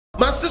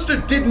My sister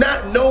did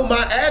not know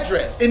my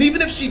address. And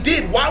even if she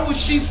did, why would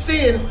she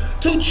send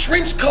two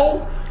trench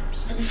coat,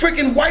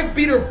 freaking wife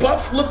beater,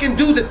 buff looking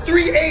dudes at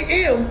 3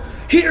 a.m.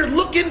 here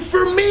looking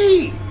for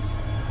me?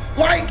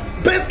 Like,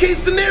 best case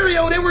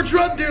scenario, they were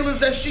drug dealers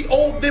that she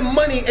owed them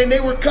money and they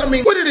were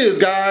coming. What it is,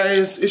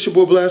 guys, it's your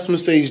boy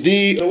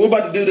BlastphamousHD. So we're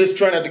about to do this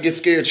try not to get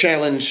scared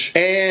challenge.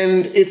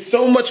 And it's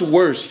so much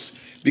worse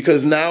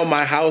because now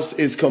my house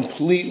is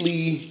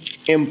completely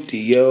empty,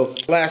 yo.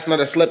 Last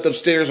night I slept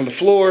upstairs on the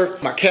floor.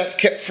 My cats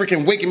kept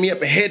freaking waking me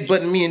up and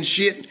headbutting me and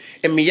shit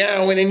and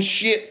meowing and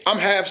shit. I'm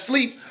half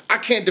asleep. I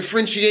can't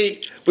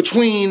differentiate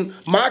between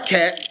my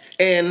cat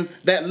and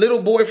that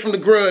little boy from The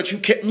Grudge who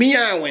kept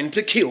meowing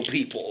to kill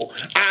people.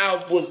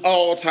 I was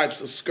all types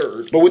of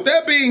scared. But with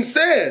that being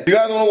said, if you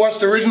guys want to watch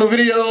the original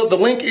video, the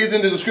link is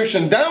in the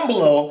description down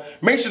below.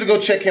 Make sure to go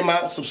check him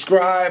out,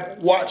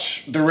 subscribe,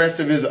 watch the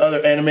rest of his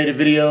other animated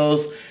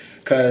videos,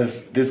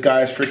 because this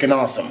guy's freaking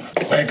awesome.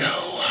 Let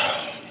go.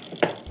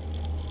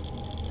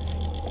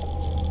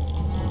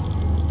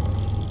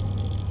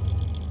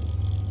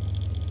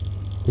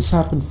 This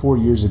happened 4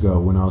 years ago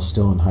when I was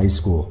still in high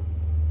school.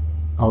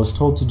 I was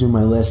told to do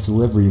my last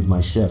delivery of my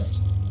shift.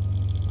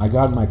 I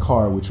got in my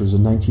car, which was a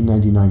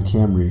 1999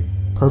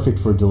 Camry, perfect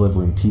for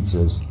delivering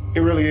pizzas.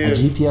 It really is. I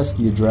GPSed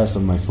the address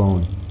on my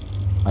phone.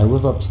 I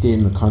live upstate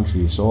in the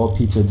country, so all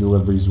pizza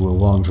deliveries were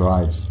long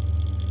drives.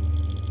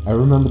 I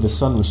remember the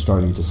sun was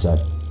starting to set,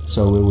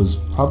 so it was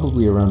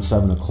probably around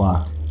 7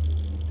 o'clock.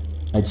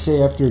 I'd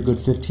say after a good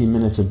 15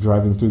 minutes of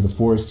driving through the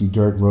foresty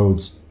dirt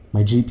roads,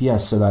 my GPS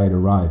said I had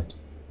arrived.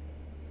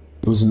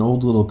 It was an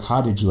old little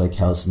cottage-like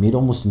house made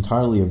almost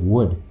entirely of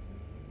wood.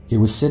 It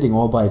was sitting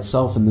all by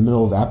itself in the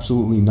middle of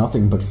absolutely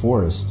nothing but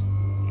forest.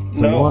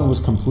 The lawn was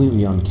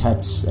completely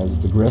unkept, as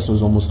the grass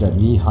was almost at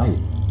knee height.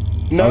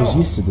 I was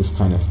used to this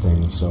kind of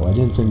thing, so I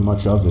didn't think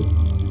much of it.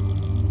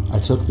 I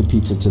took the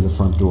pizza to the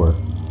front door.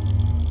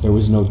 There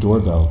was no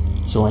doorbell,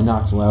 so I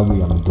knocked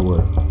loudly on the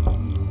door.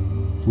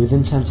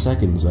 Within 10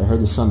 seconds, I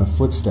heard the sound of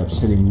footsteps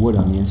hitting wood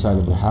on the inside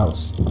of the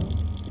house.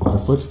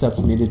 The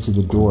footsteps made it to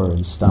the door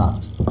and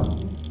stopped.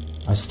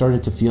 I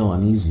started to feel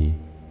uneasy.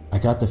 I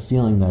got the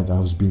feeling that I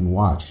was being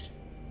watched.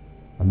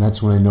 And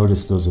that's when I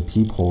noticed there was a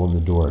peephole in the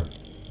door.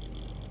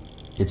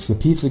 "It's the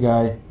pizza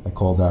guy," I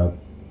called out.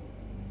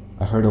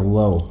 I heard a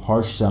low,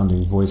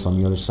 harsh-sounding voice on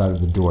the other side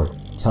of the door,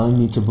 telling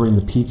me to bring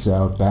the pizza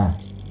out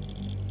back.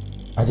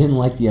 I didn't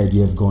like the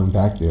idea of going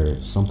back there.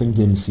 Something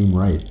didn't seem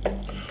right.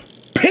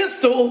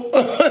 Pistol?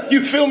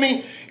 You feel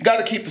me?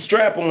 Gotta keep the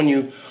strap on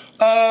you.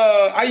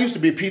 I used to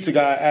be a pizza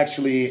guy,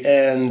 actually,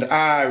 and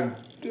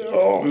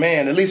oh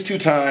man, at least 2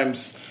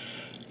 times,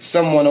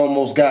 someone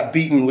almost got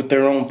beaten with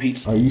their own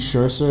pizza. "Are you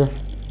sure, sir?"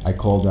 I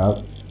called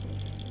out.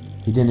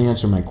 He didn't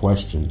answer my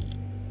question.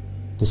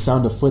 The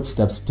sound of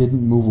footsteps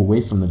didn't move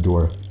away from the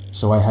door,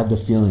 so I had the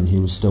feeling he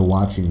was still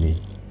watching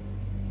me.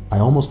 I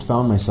almost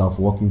found myself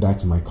walking back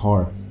to my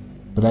car,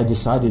 but I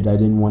decided I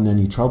didn't want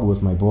any trouble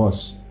with my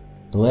boss.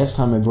 The last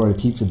time I brought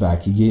a pizza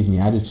back, he gave me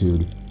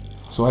attitude,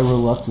 so I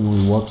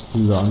reluctantly walked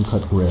through the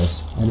uncut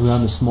grass and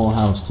around the small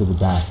house to the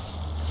back.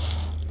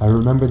 I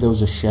remember there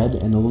was a shed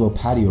and a little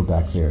patio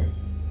back there.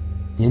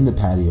 In the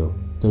patio,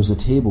 there was a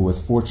table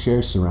with 4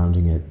 chairs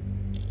surrounding it.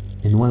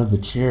 In one of the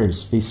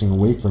chairs, facing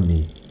away from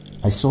me,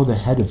 I saw the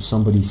head of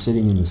somebody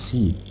sitting in the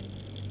seat.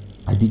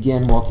 I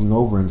began walking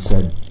over and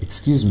said,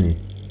 "Excuse me,"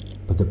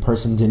 but the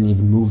person didn't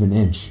even move an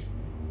inch.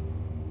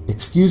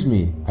 "Excuse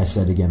me," I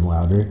said again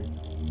louder.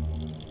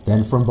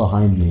 Then from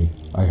behind me,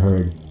 I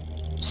heard,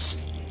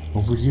 "Psst,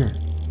 over here."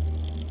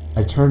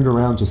 I turned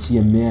around to see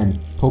a man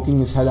poking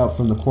his head out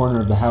from the corner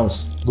of the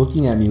house,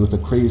 looking at me with a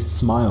crazed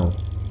smile.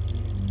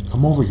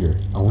 "Come over here,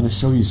 I want to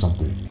show you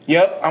something."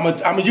 Yep,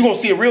 you're gonna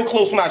see it real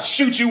close when I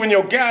shoot you in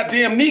your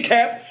goddamn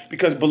kneecap,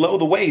 because below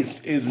the waist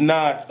is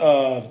not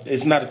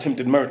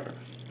attempted murder.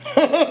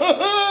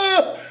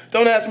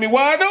 Don't ask me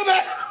why I know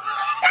that.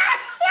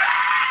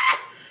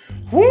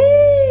 Woo!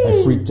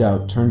 I freaked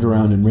out, turned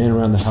around, and ran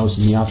around the house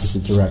in the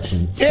opposite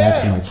direction,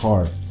 back to my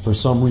car, for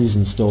some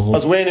reason still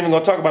holding. We ain't even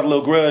gonna talk about the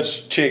little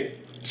grudge chick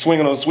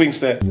swinging on a swing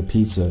set. The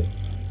pizza.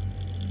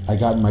 I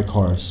got in my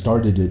car,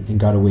 started it, and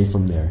got away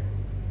from there.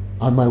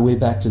 On my way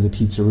back to the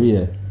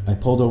pizzeria, I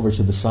pulled over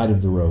to the side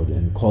of the road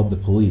and called the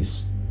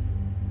police.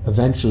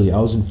 Eventually, I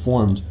was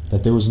informed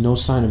that there was no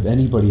sign of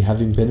anybody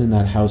having been in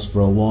that house for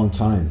a long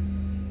time.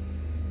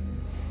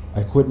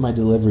 I quit my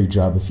delivery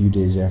job a few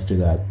days after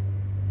that.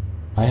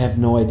 I have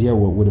no idea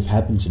what would have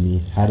happened to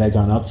me had I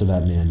gone up to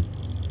that man,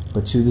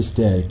 but to this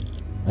day,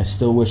 I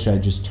still wish I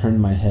had just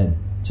turned my head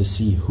to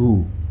see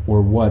who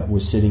or what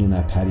was sitting in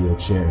that patio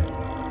chair.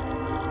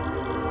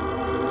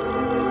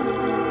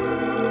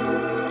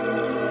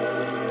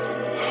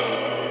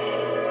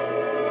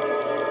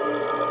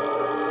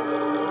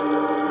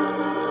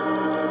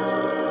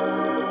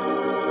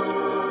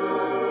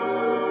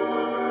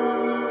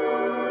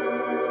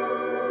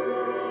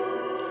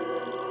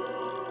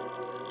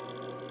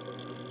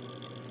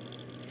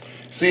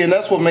 See, and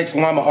that's what makes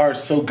Llama Art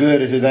so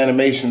good at his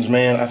animations,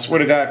 man. I swear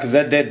to God, because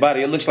that dead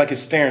body, it looks like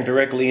it's staring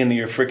directly into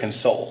your freaking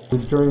soul. It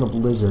was during a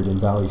blizzard in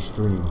Valley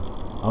Stream.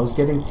 I was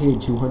getting paid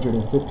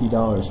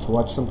 $250 to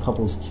watch some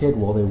couple's kid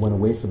while they went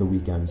away for the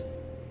weekend.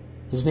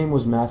 His name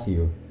was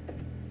Matthew.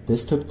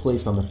 This took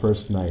place on the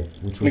first night,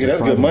 which was a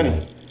Friday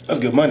night. That's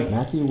good money.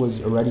 Matthew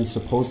was already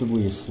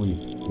supposedly asleep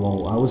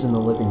while I was in the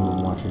living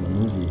room watching a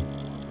movie.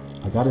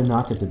 I got a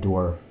knock at the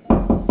door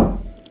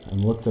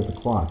and looked at the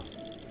clock.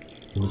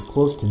 It was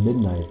close to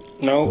midnight.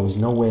 No. There was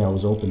no way I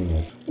was opening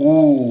it.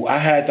 Ooh, I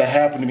had that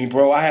happen to me,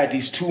 bro. I had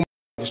these two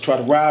try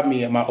to rob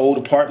me at my old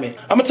apartment.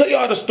 I'm gonna tell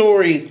y'all the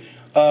story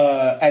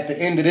at the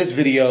end of this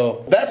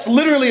video. That's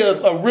literally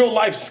a real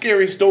life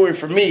scary story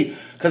for me,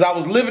 because I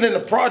was living in the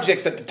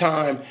projects at the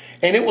time,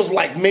 and it was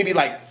like maybe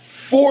like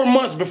 4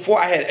 months before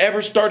I had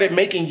ever started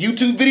making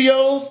YouTube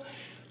videos.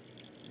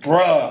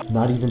 Bruh.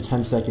 Not even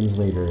 10 seconds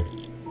later,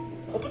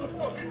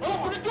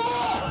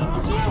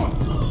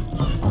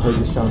 I heard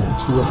the sound of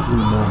 2 or 3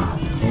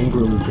 men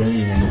angrily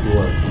banging on the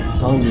door,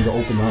 telling me to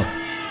open up.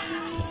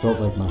 I felt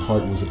like my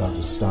heart was about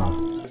to stop.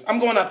 I'm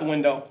going out the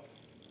window.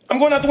 I'm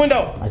going out the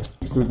window. I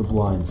peeked through the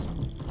blinds,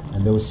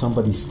 and there was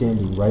somebody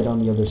standing right on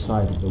the other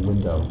side of the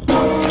window.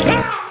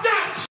 Ah,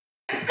 God!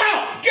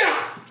 Oh,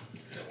 God!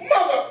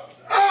 Mother!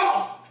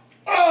 Oh!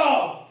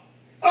 Oh!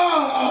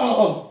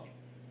 Oh!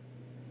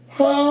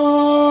 Oh!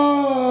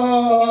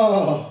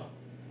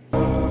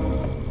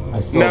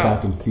 I fell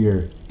back in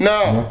fear.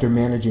 No. And after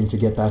managing to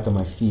get back on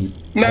my feet,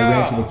 I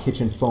ran to the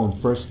kitchen phone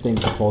first thing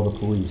to call the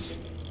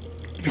police.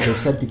 They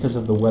said because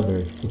of the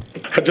weather,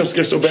 I jump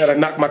scared so bad I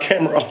knocked my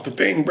camera off the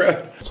thing,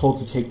 bruh. I was told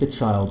to take the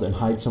child and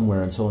hide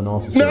somewhere until an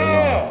officer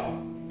arrived.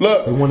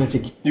 Look, they wanted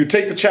to you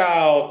take the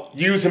child,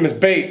 use him as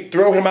bait,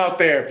 throw him out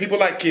there. People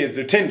like kids,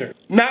 they're tender.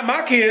 Not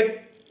my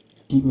kid.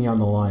 keep me on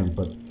the line,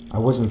 but I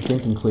wasn't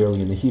thinking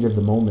clearly in the heat of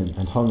the moment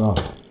and hung up.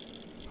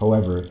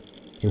 However,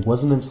 it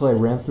wasn't until I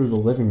ran through the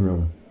living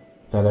room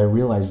that I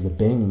realized the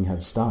banging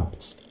had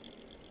stopped.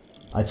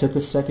 I took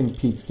a second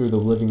peek through the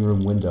living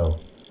room window.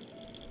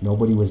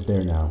 Nobody was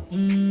there now.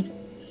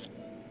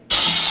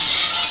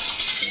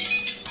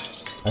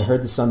 I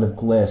heard the sound of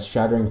glass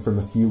shattering from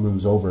a few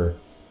rooms over.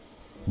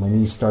 My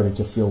knees started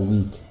to feel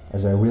weak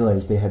as I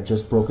realized they had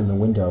just broken the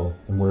window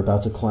and were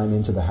about to climb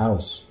into the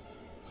house.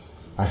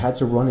 I had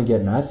to run and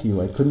get Matthew.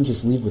 I couldn't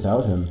just leave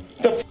without him.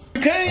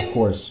 Of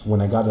course,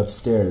 when I got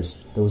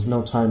upstairs, there was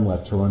no time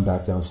left to run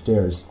back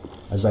downstairs,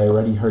 as I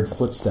already heard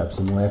footsteps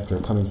and laughter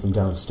coming from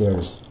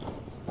downstairs.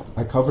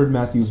 I covered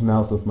Matthew's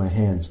mouth with my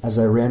hand as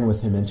I ran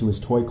with him into his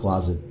toy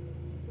closet.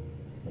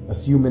 A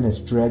few minutes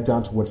dragged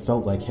on to what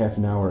felt like half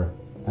an hour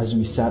as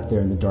we sat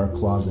there in the dark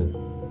closet.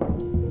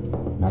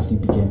 Matthew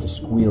began to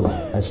squeal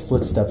as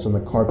footsteps on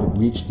the carpet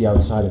reached the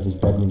outside of his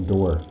bedroom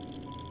door.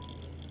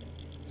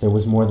 There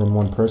was more than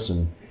one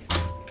person.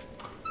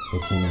 They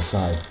came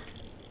inside.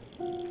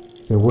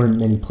 There weren't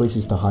many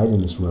places to hide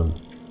in this room.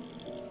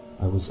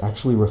 I was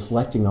actually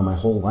reflecting on my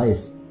whole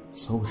life,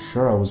 so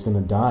sure I was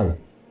gonna die.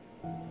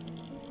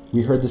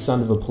 We heard the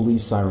sound of a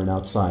police siren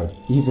outside,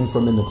 even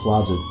from in the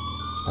closet,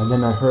 and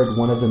then I heard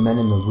one of the men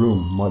in the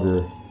room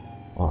mutter,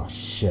 "Aw,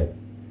 shit."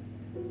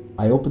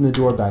 I opened the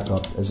door back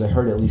up as I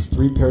heard at least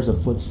 3 pairs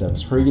of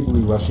footsteps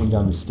hurriedly rushing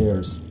down the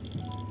stairs.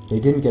 They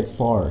didn't get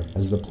far,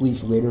 as the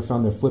police later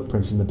found their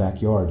footprints in the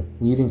backyard,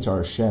 leading to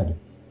our shed.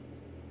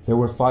 There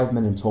were 5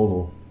 men in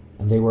total,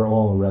 and they were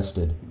all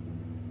arrested.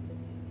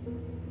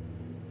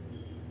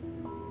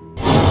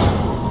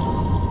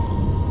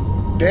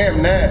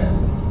 Damn that.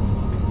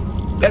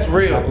 That's real.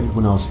 This happened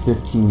when I was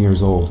 15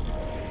 years old.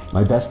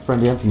 My best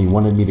friend Anthony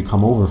wanted me to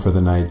come over for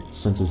the night,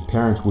 since his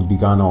parents would be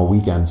gone all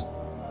weekend.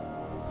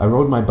 I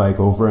rode my bike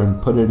over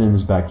and put it in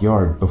his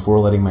backyard before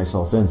letting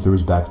myself in through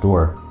his back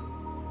door.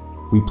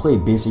 We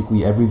played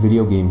basically every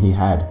video game he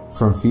had,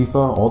 from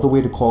FIFA all the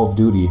way to Call of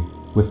Duty,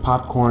 with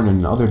popcorn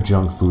and other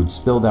junk food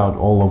spilled out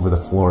all over the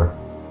floor.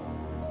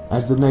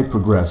 As the night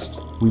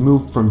progressed, we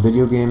moved from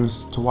video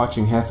games to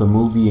watching half a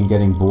movie and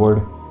getting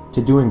bored,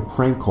 to doing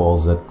prank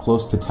calls at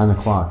close to 10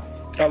 o'clock.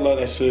 I love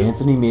that shit.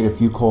 Anthony made a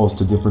few calls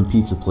to different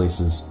pizza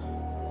places.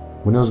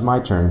 When it was my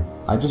turn,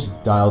 I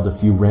just dialed a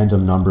few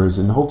random numbers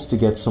in hopes to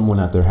get someone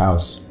at their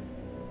house.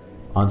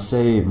 On,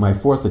 say, my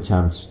 4th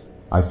attempt,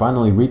 I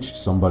finally reached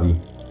somebody.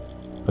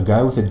 A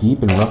guy with a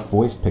deep and rough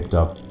voice picked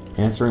up,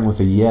 answering with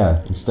a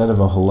yeah instead of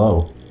a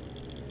hello.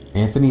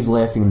 Anthony's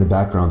laughing in the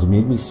background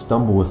made me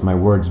stumble with my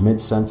words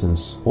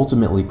mid-sentence,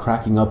 ultimately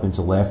cracking up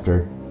into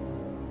laughter.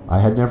 I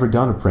had never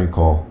done a prank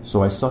call,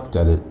 so I sucked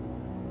at it.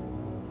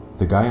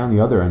 The guy on the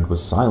other end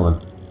was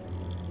silent.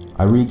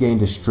 I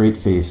regained a straight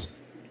face.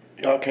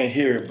 Y'all can't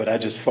hear it, but I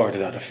just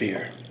farted out of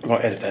fear. We're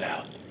gonna edit that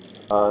out.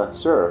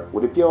 Sir,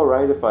 would it be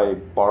alright if I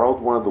borrowed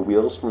one of the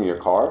wheels from your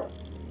car?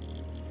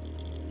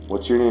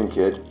 What's your name,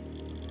 kid?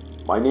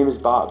 My name is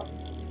Bob.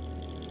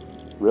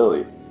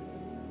 Really?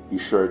 You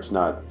sure it's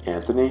not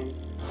Anthony?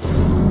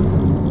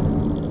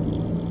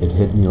 It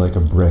hit me like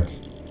a brick.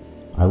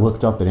 I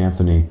looked up at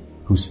Anthony,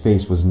 whose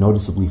face was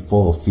noticeably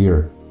full of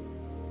fear.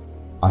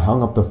 I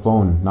hung up the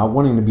phone, not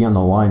wanting to be on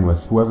the line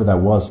with whoever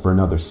that was for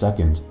another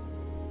second.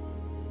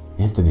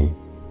 Anthony,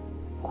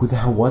 who the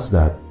hell was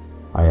that?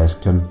 I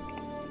asked him.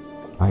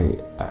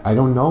 I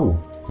don't know,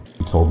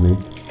 he told me.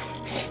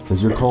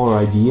 Does your caller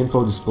ID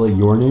info display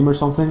your name or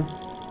something?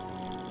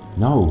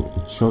 No,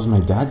 it shows my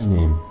dad's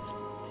name.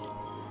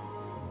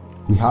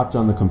 We hopped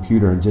on the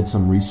computer and did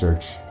some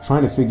research,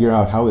 trying to figure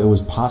out how it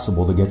was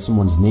possible to get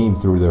someone's name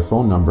through their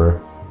phone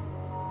number.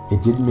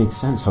 It didn't make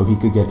sense how he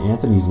could get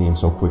Anthony's name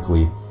so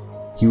quickly.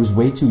 He was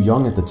way too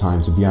young at the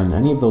time to be on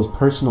any of those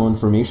personal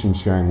information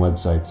sharing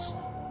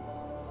websites.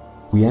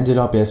 We ended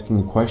up asking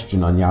a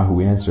question on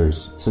Yahoo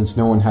Answers, since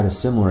no one had a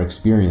similar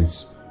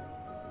experience.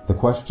 The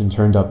question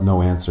turned up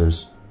no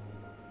answers.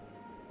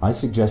 I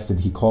suggested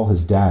he call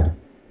his dad,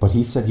 but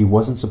he said he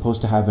wasn't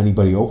supposed to have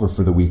anybody over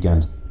for the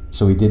weekend,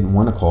 so he didn't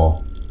want to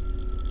call.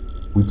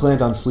 We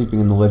planned on sleeping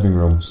in the living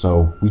room,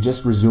 so we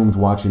just resumed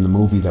watching the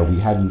movie that we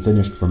hadn't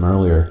finished from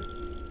earlier.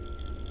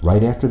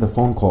 Right after the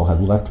phone call had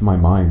left my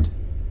mind,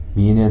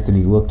 me and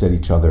Anthony looked at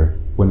each other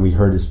when we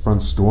heard his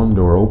front storm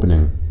door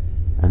opening,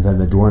 and then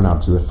the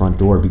doorknob to the front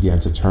door began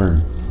to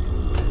turn.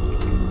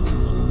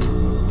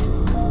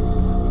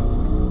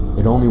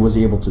 It only was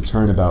able to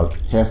turn about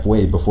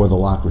halfway before the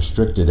lock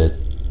restricted it.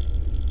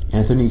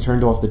 Anthony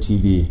turned off the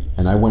TV,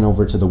 and I went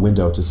over to the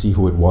window to see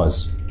who it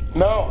was.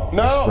 No.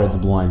 I spread the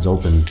blinds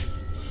open.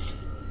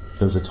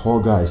 There was a tall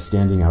guy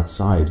standing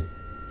outside.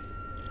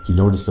 He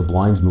noticed the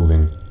blinds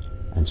moving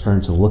and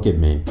turned to look at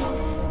me.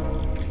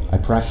 I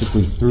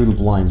practically threw the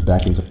blinds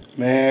back into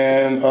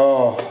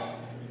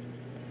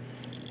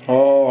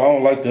I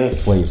don't like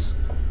this.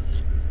 place.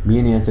 Me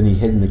and Anthony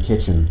hid in the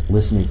kitchen,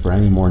 listening for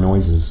any more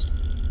noises.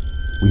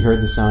 We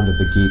heard the sound of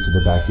the gate to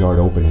the backyard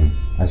opening,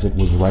 as it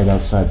was right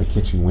outside the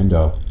kitchen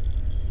window.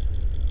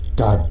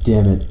 God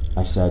damn it,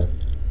 I said.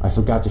 I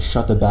forgot to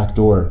shut the back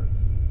door.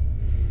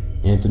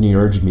 Anthony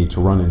urged me to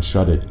run and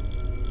shut it.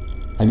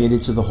 I made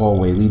it to the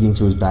hallway leading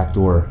to his back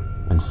door,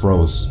 and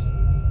froze.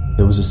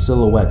 There was a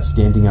silhouette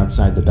standing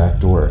outside the back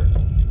door.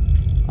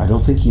 I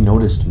don't think he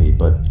noticed me,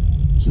 but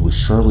he was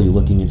surely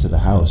looking into the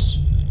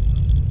house.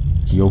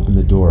 He opened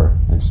the door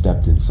and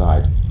stepped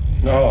inside.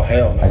 No,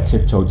 hell no. I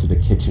tiptoed to the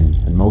kitchen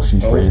and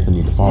motioned for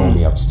Anthony to follow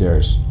me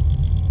upstairs.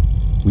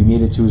 We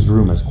made it to his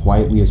room as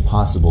quietly as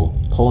possible,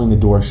 pulling the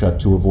door shut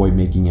to avoid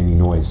making any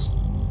noise.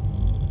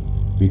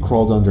 We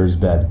crawled under his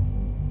bed.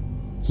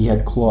 He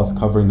had cloth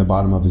covering the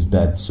bottom of his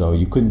bed, so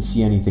you couldn't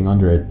see anything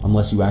under it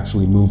unless you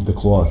actually moved the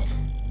cloth.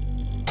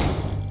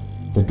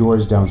 The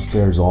doors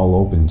downstairs all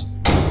opened,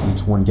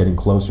 each one getting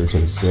closer to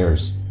the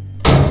stairs.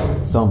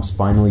 Thumps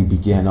finally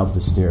began up the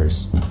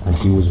stairs, and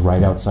he was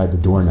right outside the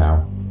door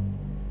now.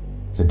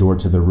 The door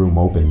to the room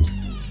opened.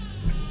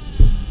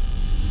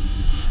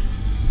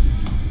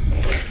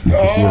 I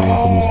could hear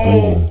Anthony's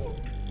breathing.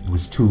 It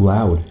was too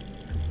loud.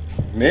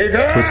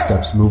 Nigga!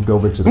 Footsteps moved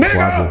over to the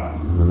closet,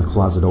 and then the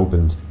closet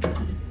opened.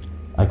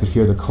 I could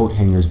hear the coat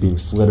hangers being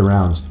slid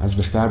around as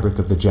the fabric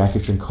of the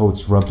jackets and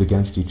coats rubbed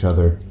against each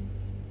other.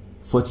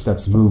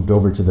 Footsteps moved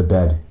over to the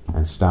bed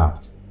and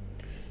stopped.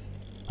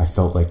 I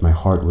felt like my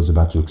heart was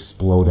about to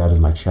explode out of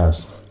my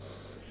chest.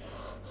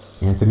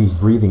 Anthony's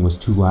breathing was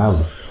too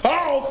loud.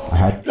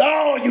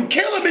 You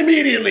kill him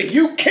immediately.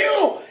 You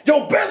kill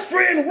your best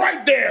friend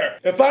right there.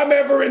 If I'm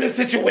ever in a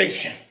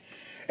situation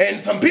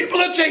and some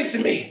people are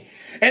chasing me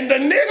and the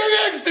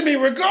nigga next to me,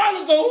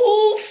 regardless of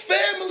who,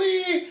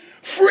 family,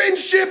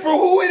 friendship, or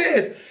who it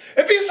is,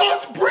 if he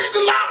starts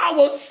breathing loud, I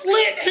will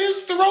slit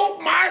his throat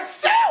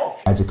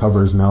myself. I had to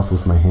cover his mouth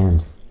with my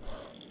hand.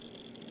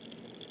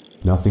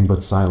 Nothing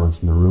but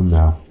silence in the room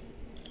now.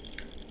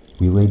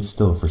 We laid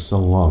still for so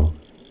long,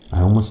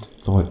 I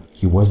almost thought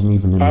he wasn't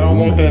even in the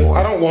room anymore.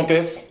 I don't want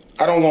this.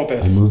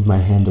 I moved my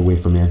hand away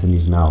from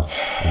Anthony's mouth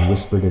and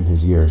whispered in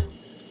his ear,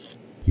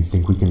 "You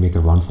think we can make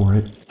a run for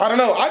it?" I don't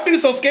know. I'd be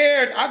so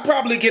scared, I'd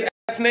probably get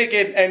ass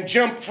naked and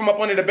jump from up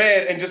under the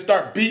bed and just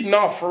start beating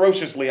off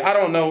ferociously. I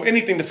don't know.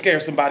 Anything to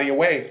scare somebody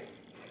away.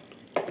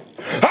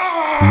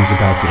 He was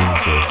about to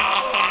answer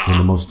when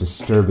the most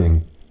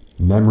disturbing,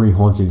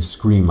 memory-haunting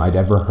scream I'd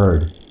ever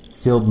heard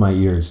filled my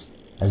ears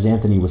as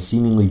Anthony was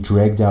seemingly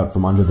dragged out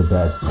from under the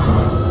bed.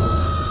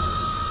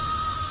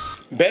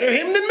 Better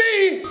him than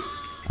me!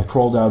 I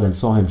crawled out and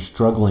saw him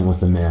struggling with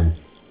the man.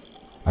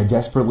 I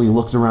desperately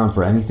looked around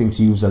for anything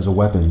to use as a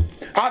weapon.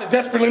 I'd have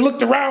desperately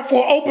looked around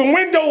for an open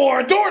window or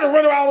a door to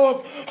run out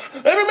of.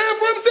 Every man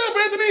for himself,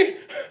 Anthony!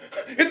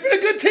 It's been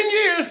a good 10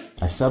 years!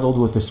 I settled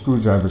with the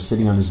screwdriver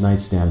sitting on his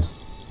nightstand.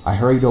 I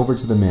hurried over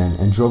to the man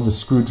and drove the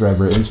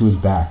screwdriver into his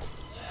back.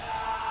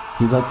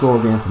 He let go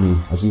of Anthony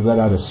as he let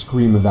out a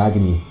scream of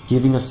agony,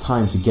 giving us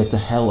time to get the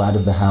hell out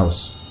of the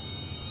house.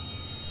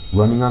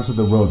 Running onto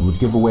the road would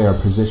give away our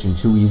position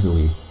too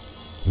easily.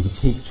 It would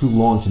take too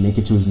long to make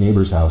it to his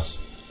neighbor's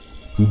house.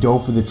 We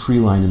dove for the tree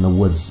line in the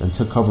woods and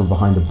took cover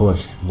behind a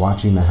bush,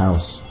 watching the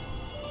house.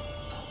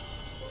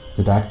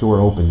 The back door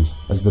opened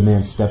as the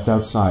man stepped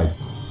outside,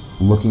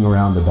 looking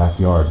around the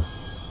backyard.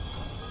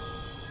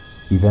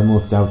 He then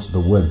looked out to the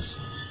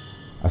woods.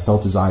 I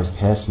felt his eyes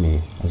pass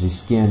me as he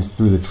scanned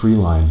through the tree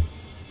line.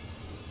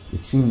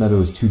 It seemed that it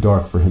was too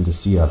dark for him to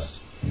see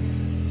us.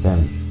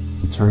 Then,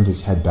 he turned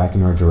his head back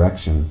in our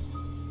direction.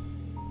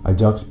 I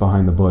ducked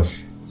behind the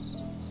bush.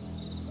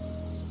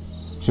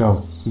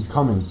 "Joe, he's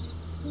coming."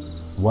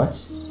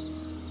 "What?"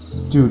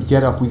 Dude,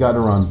 get up, we gotta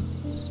run.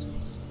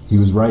 He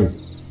was right.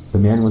 The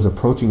man was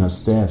approaching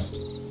us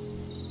fast.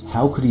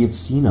 How could he have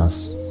seen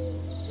us?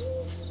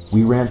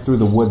 We ran through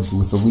the woods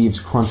with the leaves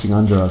crunching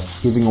under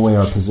us, giving away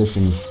our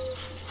position.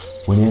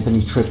 When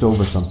Anthony tripped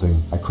over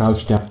something, I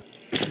crouched down.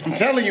 I'm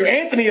telling you,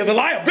 Anthony is a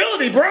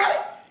liability,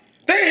 bruh.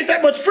 There ain't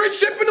that much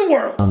friendship in the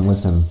world.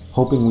 With him,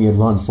 hoping we had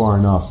run far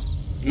enough.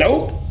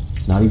 Nope.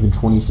 Not even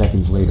 20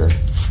 seconds later,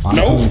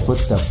 oncoming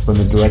footsteps from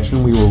the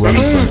direction we were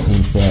running from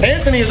came fast.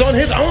 Anthony is on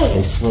his own.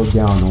 They slowed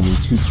down only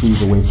 2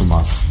 trees away from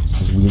us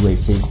as we lay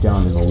face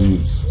down in the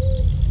leaves.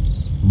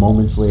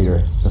 Moments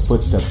later, the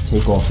footsteps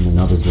take off in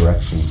another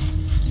direction.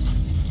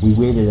 We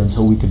waited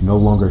until we could no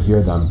longer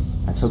hear them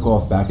and took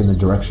off back in the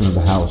direction of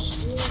the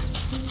house.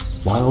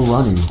 While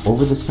running,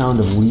 over the sound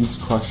of leaves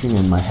crushing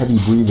and my heavy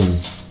breathing,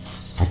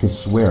 I could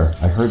swear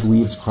I heard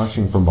leaves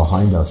crushing from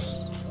behind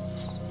us.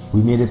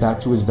 We made it back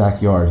to his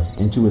backyard,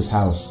 into his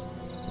house,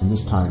 and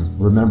this time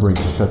remembering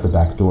to shut the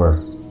back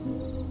door.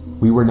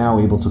 We were now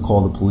able to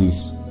call the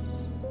police.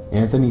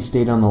 Anthony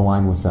stayed on the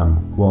line with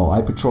them, while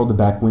I patrolled the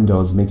back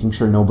windows making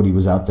sure nobody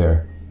was out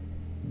there.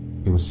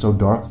 It was so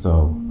dark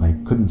though, I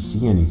couldn't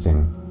see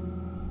anything.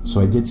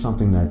 So I did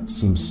something that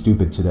seems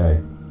stupid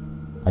today.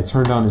 I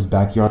turned on his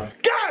backyard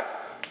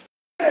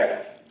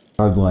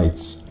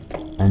lights,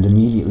 and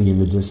immediately in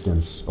the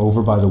distance,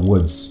 over by the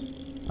woods,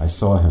 I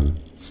saw him,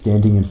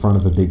 standing in front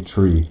of a big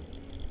tree.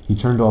 He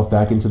turned off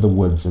back into the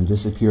woods and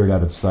disappeared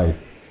out of sight.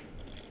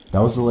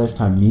 That was the last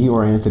time me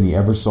or Anthony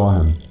ever saw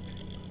him.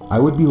 I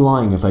would be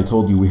lying if I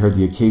told you we heard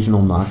the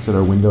occasional knocks at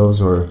our windows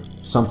or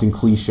something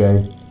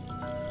cliche.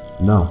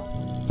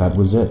 No, that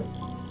was it.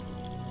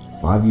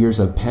 5 years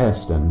have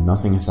passed and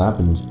nothing has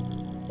happened.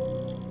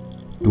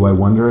 Do I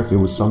wonder if it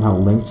was somehow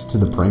linked to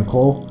the prank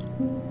call?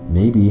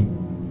 Maybe.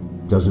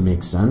 Does it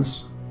make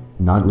sense?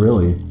 Not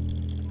really.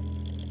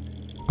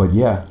 But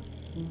yeah,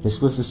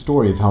 this was the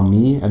story of how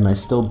me and my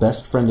still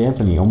best friend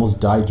Anthony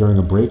almost died during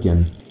a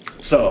break-in.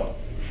 So,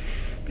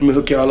 let me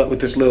hook y'all up with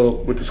this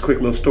quick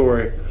little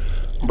story.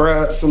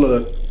 Bruh, so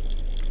look,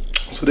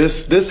 so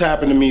this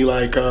happened to me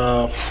like,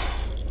 I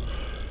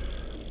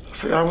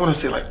want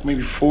to say like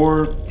maybe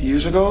 4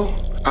 years ago.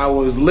 I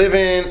was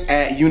living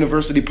at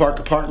University Park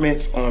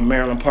Apartments on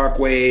Maryland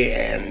Parkway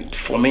and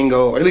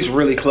Flamingo, or at least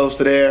really close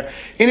to there.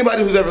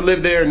 Anybody who's ever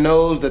lived there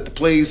knows that the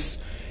place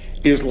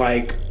is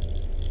like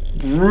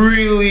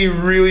really,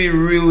 really,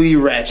 really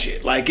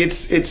ratchet. Like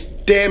it's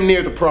damn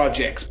near the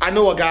projects. I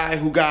know a guy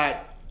who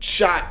got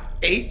shot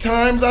 8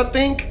 times, I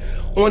think,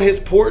 on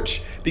his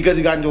porch because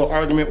he got into an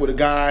argument with a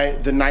guy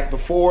the night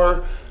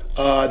before.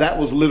 That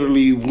was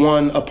literally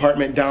one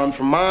apartment down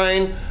from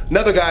mine.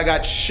 Another guy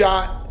got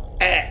shot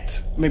at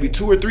maybe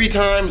 2 or 3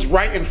 times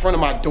right in front of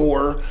my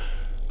door.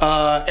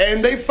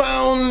 And they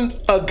found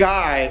a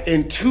guy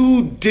in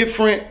 2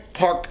 different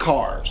parked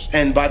cars.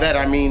 And by that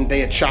I mean they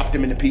had chopped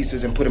him into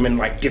pieces and put him in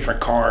like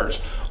different cars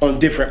on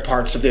different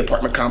parts of the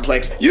apartment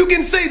complex. You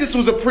can say this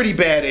was a pretty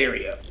bad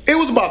area. It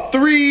was about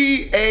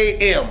 3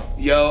 a.m.,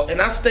 yo,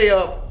 and I stay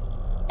up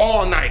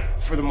all night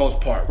for the most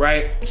part,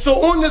 right?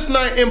 So on this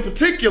night in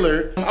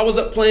particular, I was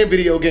up playing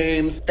video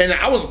games and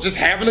I was just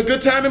having a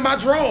good time in my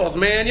drawers,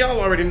 man. Y'all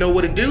already know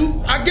what to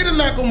do. I get a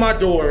knock on my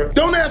door.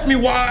 Don't ask me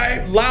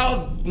why.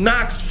 Loud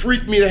knocks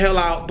freak me the hell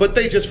out, but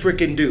they just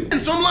freaking do.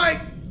 And so I'm like,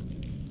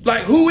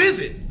 who is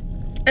it?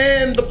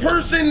 And the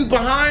person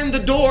behind the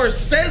door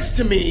says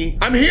to me,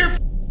 I'm here.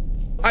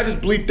 I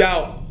just bleeped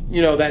out,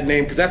 you know, that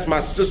name because that's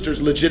my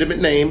sister's legitimate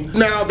name.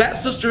 Now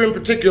that sister in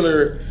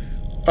particular,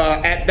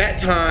 at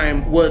that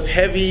time was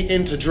heavy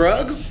into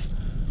drugs.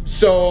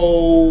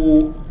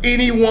 So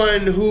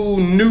anyone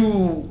who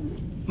knew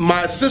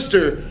my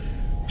sister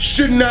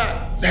should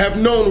not have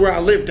known where I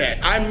lived at.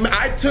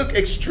 I took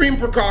extreme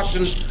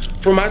precautions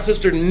for my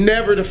sister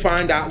never to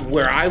find out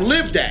where I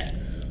lived at.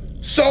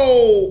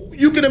 So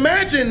you can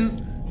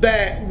imagine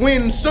that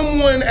when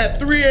someone at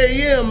 3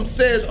 a.m.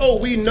 says, oh,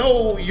 we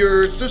know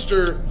your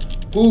sister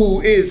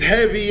who is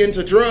heavy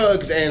into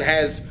drugs and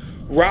has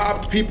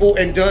robbed people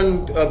and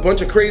done a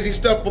bunch of crazy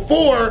stuff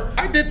before,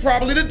 I did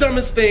probably the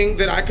dumbest thing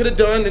that I could have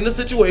done in the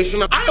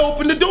situation. I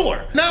opened the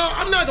door. Now,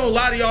 I'm not gonna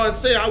lie to y'all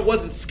and say I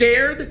wasn't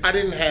scared. I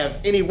didn't have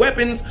any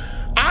weapons.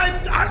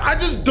 I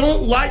just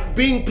don't like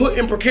being put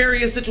in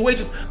precarious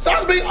situations. So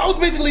I was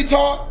basically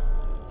taught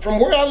from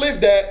where I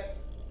lived at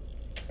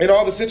and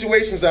all the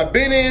situations I've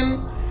been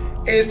in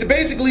is to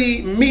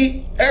basically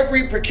meet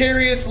every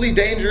precariously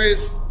dangerous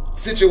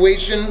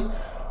situation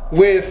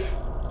with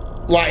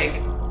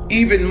like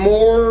even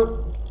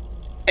more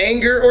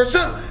anger or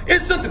something.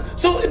 It's something.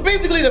 So it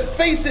basically to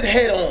face it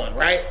head on,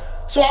 right?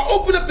 So I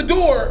opened up the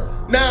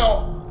door.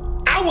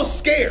 Now, I was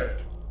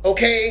scared,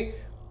 okay?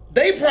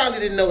 They probably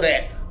didn't know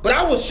that, but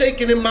I was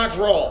shaking in my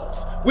drawers,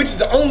 which is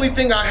the only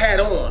thing I had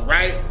on,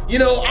 right? You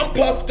know, I'm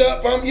puffed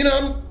up. I'm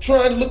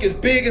trying to look as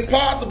big as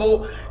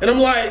possible, and I'm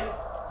like,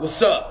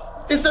 what's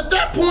up? It's at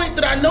that point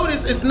that I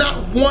notice it's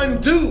not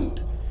one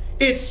dude.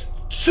 It's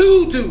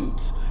 2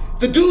 dudes.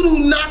 The dude who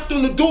knocked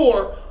on the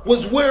door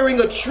was wearing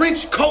a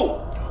trench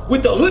coat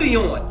with a hoodie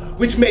on,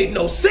 which made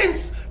no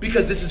sense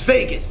because this is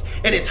Vegas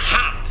and it's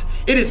hot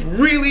It is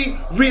really,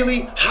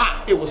 really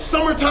hot. It was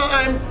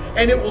summertime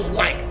and it was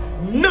like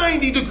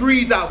 90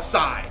 degrees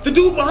outside. The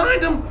dude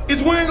behind him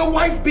is wearing a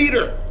wife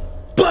beater.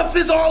 Buff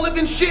as all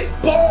living shit,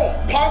 bald,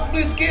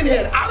 possibly a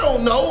skinhead, I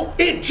don't know.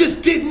 It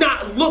just did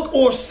not look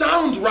or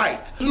sound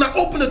right. When I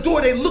opened the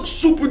door, they looked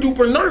super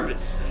duper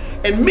nervous.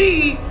 And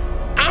me,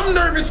 I'm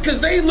nervous because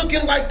they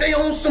looking like they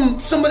own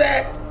some of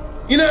that,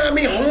 you know what I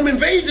mean, home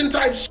invasion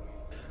type shit.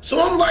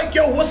 So I'm like,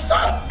 yo, what's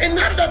up? And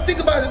now that I think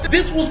about it,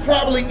 this was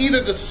probably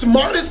either the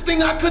smartest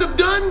thing I could have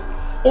done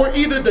or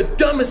either the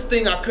dumbest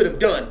thing I could have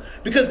done.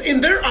 Because in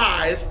their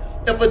eyes,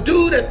 if a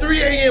dude at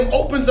 3 a.m.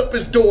 opens up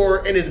his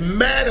door and is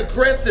mad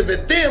aggressive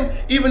at them,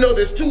 even though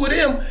there's two of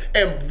them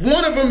and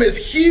one of them is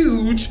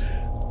huge,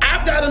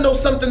 I've got to know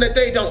something that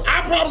they don't.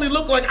 I probably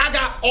look like I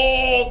got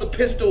all the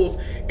pistols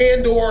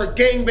and or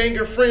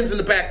gangbanger friends in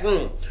the back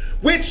room,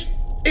 which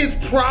is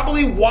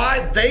probably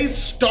why they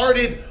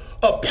started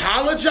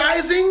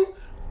apologizing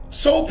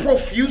so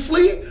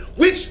profusely,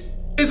 which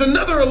is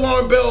another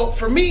alarm bell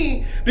for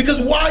me,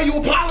 because why are you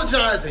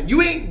apologizing?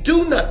 You ain't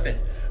do nothing.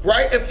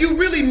 Right? If you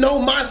really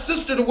know my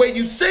sister the way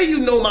you say you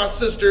know my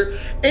sister,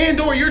 and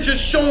or you're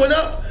just showing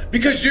up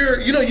because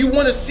you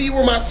want to see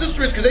where my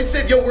sister is because they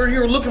said, yo, we're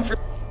here looking for,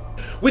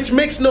 which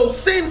makes no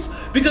sense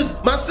because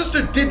my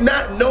sister did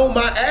not know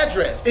my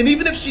address. And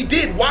even if she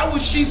did, why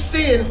would she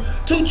send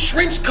two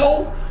trench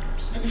coat,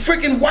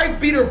 freaking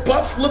wife beater,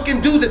 buff looking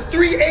dudes at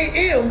 3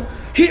 a.m.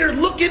 here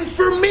looking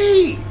for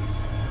me?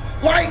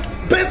 Like,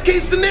 best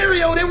case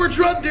scenario, they were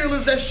drug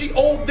dealers that she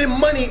owed them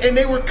money and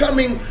they were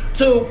coming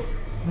to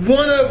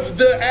one of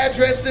the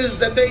addresses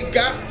that they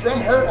got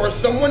from her or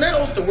someone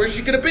else to where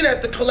she could have been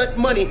at to collect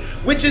money,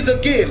 which is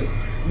again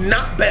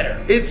not better.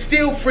 It's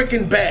still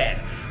freaking bad.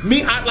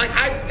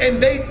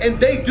 And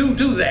they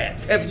do that.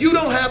 If you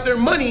don't have their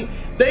money,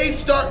 they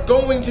start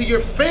going to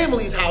your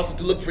family's houses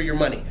to look for your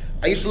money.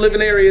 I used to live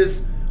in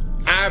areas,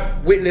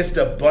 I've witnessed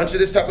a bunch of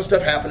this type of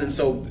stuff happening.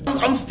 So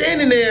I'm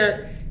standing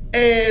there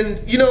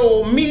and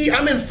me,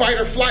 I'm in fight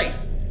or flight.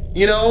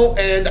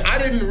 And I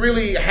didn't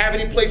really have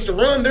any place to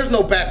run. There's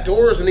no back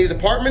doors in these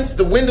apartments.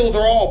 The windows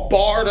are all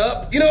barred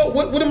up.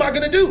 What am I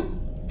gonna do?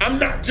 I'm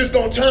not just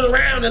gonna turn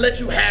around and let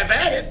you have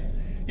at it.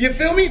 You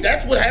feel me?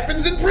 That's what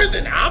happens in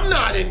prison. I'm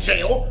not in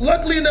jail.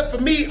 Luckily enough for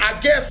me, I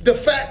guess the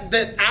fact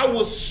that I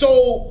was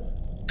so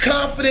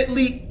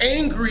confidently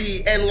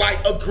angry and like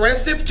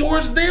aggressive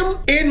towards them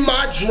in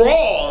my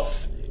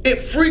draws,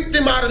 it freaked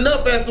them out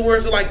enough as to where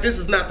it's like, this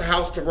is not the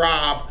house to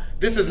rob.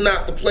 This is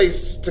not the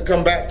place to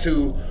come back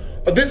to.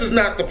 This is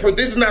not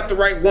the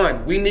right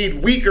one. We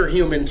need weaker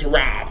human to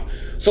rob.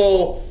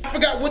 So I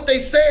forgot what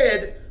they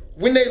said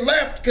when they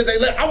left, because they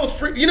left. I was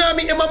freaking, you know what I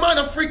mean? In my mind,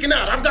 I'm freaking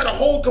out. I've got to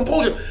hold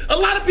composure. A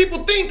lot of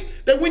people think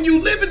that when you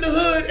live in the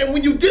hood and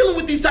when you're dealing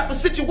with these type of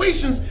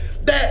situations,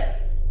 that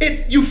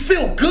you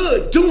feel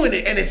good doing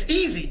it and it's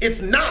easy.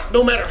 It's not.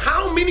 No matter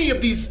how many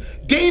of these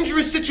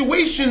dangerous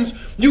situations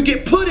you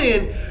get put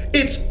in,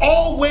 it's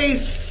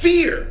always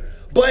fear.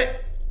 But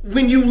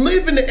when you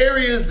live in the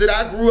areas that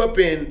I grew up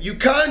in, you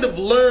kind of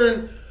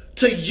learn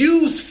to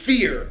use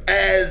fear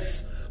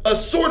as a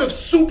sort of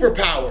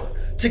superpower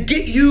to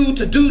get you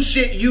to do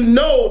shit you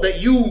know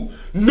that you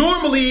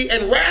normally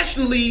and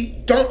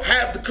rationally don't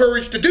have the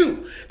courage to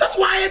do. That's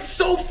why it's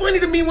so funny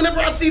to me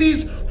whenever I see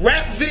these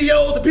rap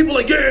videos and people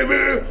like, yeah,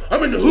 man,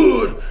 I'm in the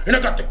hood and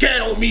I got the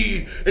gat on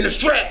me and the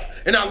strap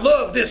and I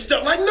love this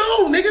stuff. Like,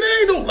 no, nigga,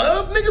 there ain't no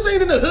love. Niggas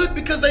ain't in the hood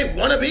because they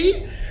wanna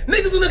be.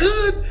 Niggas in the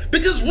hood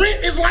because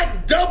rent is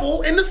like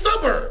double in the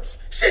suburbs.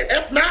 Shit,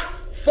 if not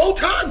 4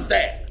 times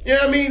that. You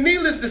know what I mean?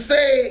 Needless to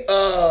say,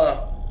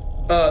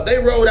 they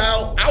rode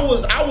out. I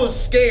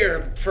was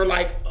scared for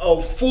like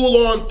a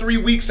full-on 3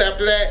 weeks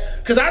after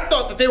that because I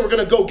thought that they were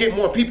gonna go get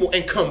more people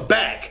and come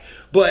back,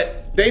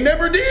 but they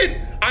never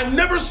did. I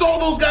never saw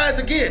those guys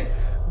again.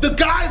 The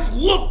guys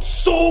looked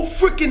so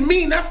freaking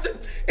mean.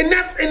 And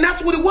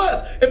that's what it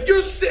was.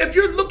 If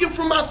you're looking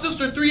for my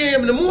sister at 3 a.m.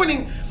 in the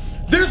morning,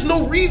 there's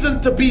no reason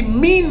to be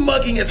mean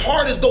mugging as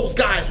hard as those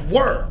guys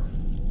were.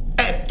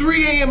 At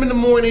 3 a.m. in the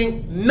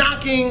morning,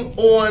 knocking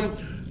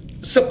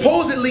on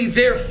supposedly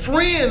their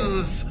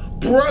friend's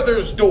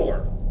brother's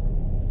door.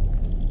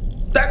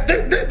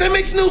 That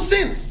makes no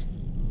sense.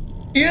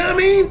 You know what I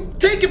mean?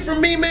 Take it from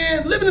me,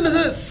 man. Living in the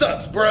hood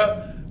sucks,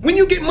 bruh. When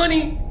you get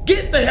money,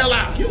 get the hell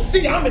out. You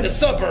see, I'm in the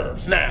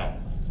suburbs now.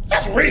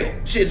 That's real.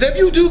 Shit, if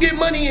you do get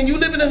money and you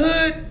live in the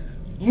hood,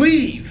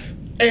 leave.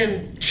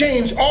 And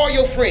change all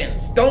your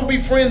friends. Don't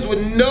be friends with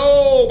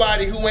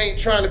nobody who ain't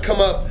trying to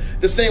come up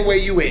the same way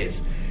you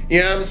is. You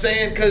know what I'm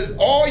saying? Because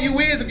all you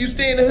is, if you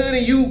stay in the hood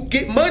and you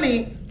get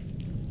money,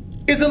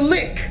 is a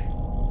lick.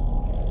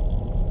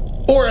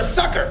 Or a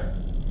sucker.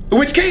 In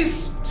which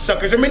case,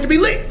 suckers are meant to be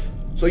licked.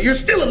 So you're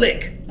still a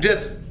lick.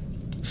 Just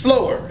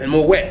slower and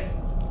more wet.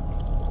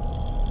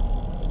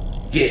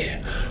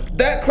 Yeah.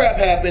 That crap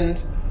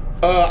happened.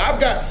 I've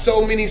got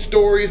so many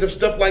stories of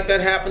stuff like that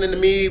happening to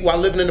me while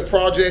living in the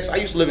projects. I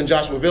used to live in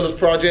Joshua Village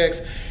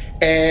projects,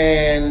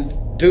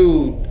 and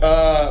dude,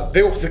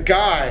 there was a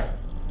guy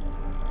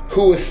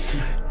who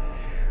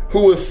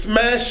was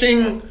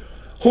smashing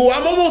who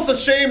I'm almost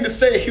ashamed to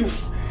say he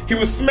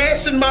was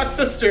smashing my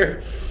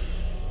sister,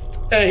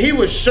 and he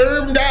was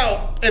shermed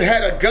out and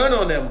had a gun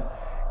on him.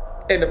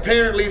 And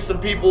apparently some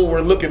people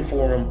were looking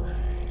for him.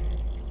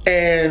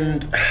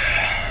 And,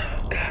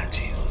 God,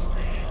 Jesus.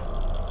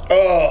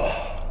 Oh.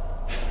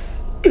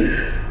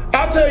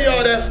 I'll tell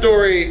y'all that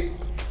story,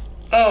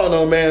 I don't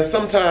know, man,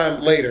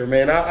 sometime later,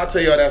 man. I'll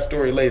tell y'all that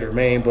story later,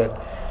 man, but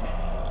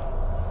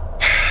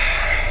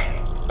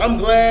I'm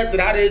glad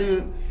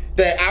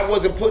that I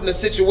wasn't put in a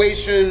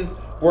situation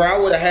where I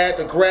would have had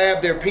to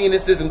grab their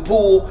penises and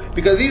pull,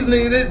 because these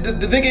niggas,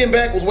 the nigga in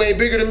back was way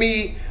bigger than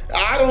me.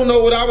 I don't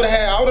know what I would have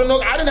had.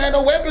 I didn't have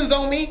no weapons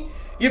on me.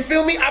 You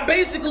feel me? I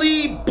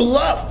basically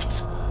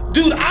bluffed.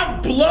 Dude,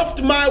 I've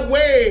bluffed my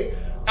way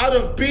out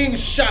of being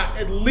shot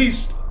at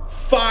least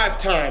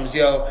 5 times,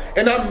 yo.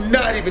 And I'm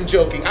not even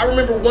joking. I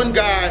remember one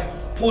guy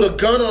pulled a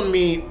gun on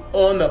me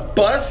on the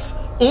bus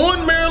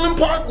on Maryland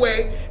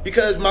Parkway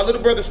because my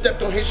little brother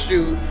stepped on his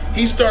shoe.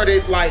 He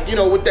started, like, you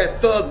know, with that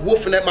thug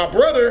woofing at my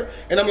brother,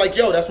 and I'm like,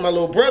 yo, that's my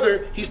little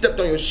brother. He stepped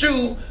on your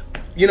shoe,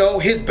 you know,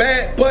 his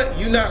bad, but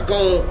you're not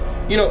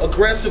gonna, you know,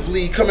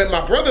 aggressively come at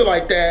my brother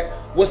like that.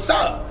 What's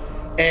up?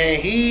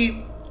 And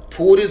he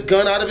pulled his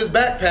gun out of his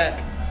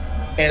backpack,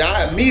 and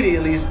I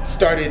immediately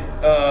started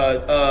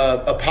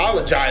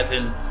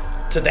apologizing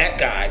to that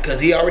guy because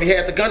he already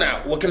had the gun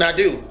out. What can I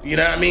do? You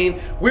know what I mean?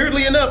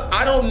 Weirdly enough,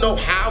 I don't know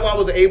how I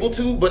was able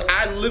to, but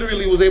I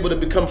literally was able to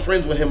become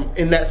friends with him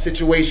in that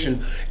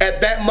situation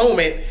at that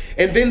moment.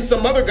 And then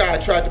some other guy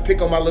tried to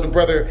pick on my little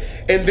brother,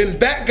 and then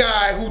that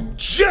guy who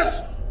just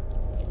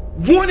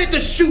wanted to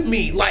shoot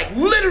me, like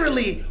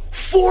literally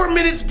 4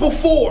 minutes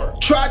before,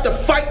 tried to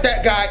fight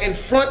that guy in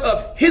front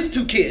of his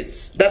 2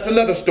 kids. That's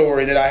another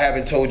story that I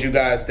haven't told you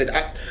guys. That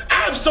I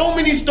have so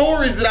many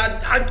stories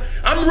that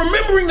I'm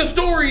remembering the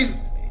stories.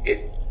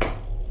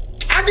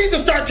 I need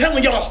to start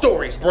telling y'all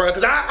stories, bro,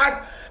 because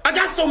I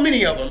got so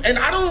many of them, and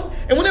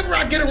and whenever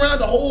I get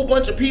around a whole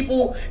bunch of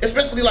people,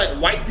 especially like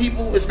white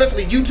people,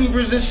 especially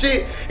YouTubers and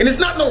shit, and it's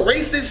not no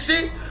racist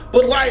shit,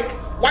 but like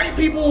white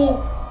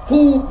people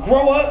who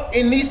grow up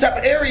in these type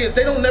of areas,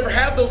 they don't never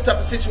have those type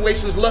of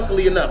situations,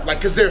 luckily enough,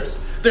 like, because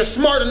they're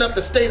smart enough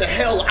to stay the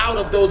hell out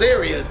of those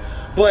areas.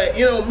 But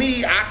you know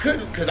me, I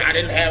couldn't, because I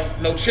didn't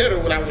have no cheddar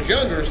when I was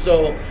younger,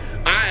 so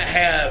I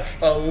have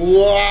a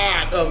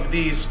lot of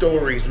these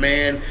stories,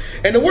 man.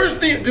 And the worst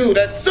thing, dude,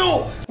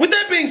 so with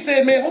that being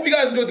said, man, hope you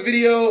guys enjoyed the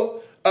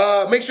video.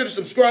 Make sure to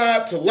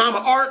subscribe to Llama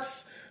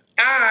Arts.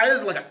 This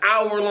is like an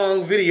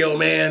hour-long video,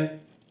 man.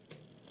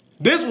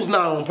 This was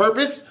not on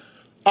purpose.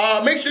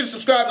 Make sure to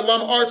subscribe to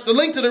Llama Arts. The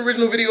link to the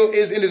original video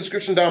is in the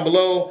description down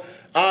below.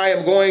 I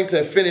am going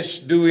to finish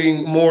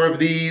doing more of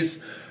these.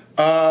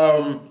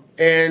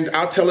 And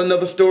I'll tell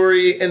another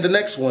story in the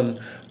next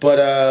one.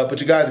 But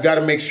you guys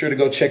gotta make sure to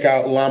go check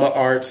out Llama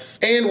Arts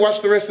and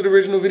watch the rest of the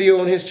original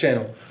video on his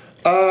channel.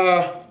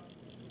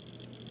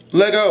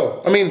 Let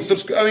go.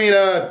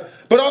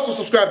 But also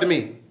subscribe to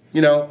me,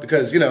 you know,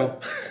 because, you know,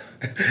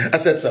 I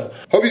said so.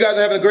 Hope you guys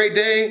are having a great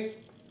day.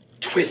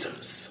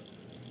 Twisms.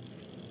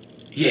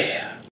 Yeah.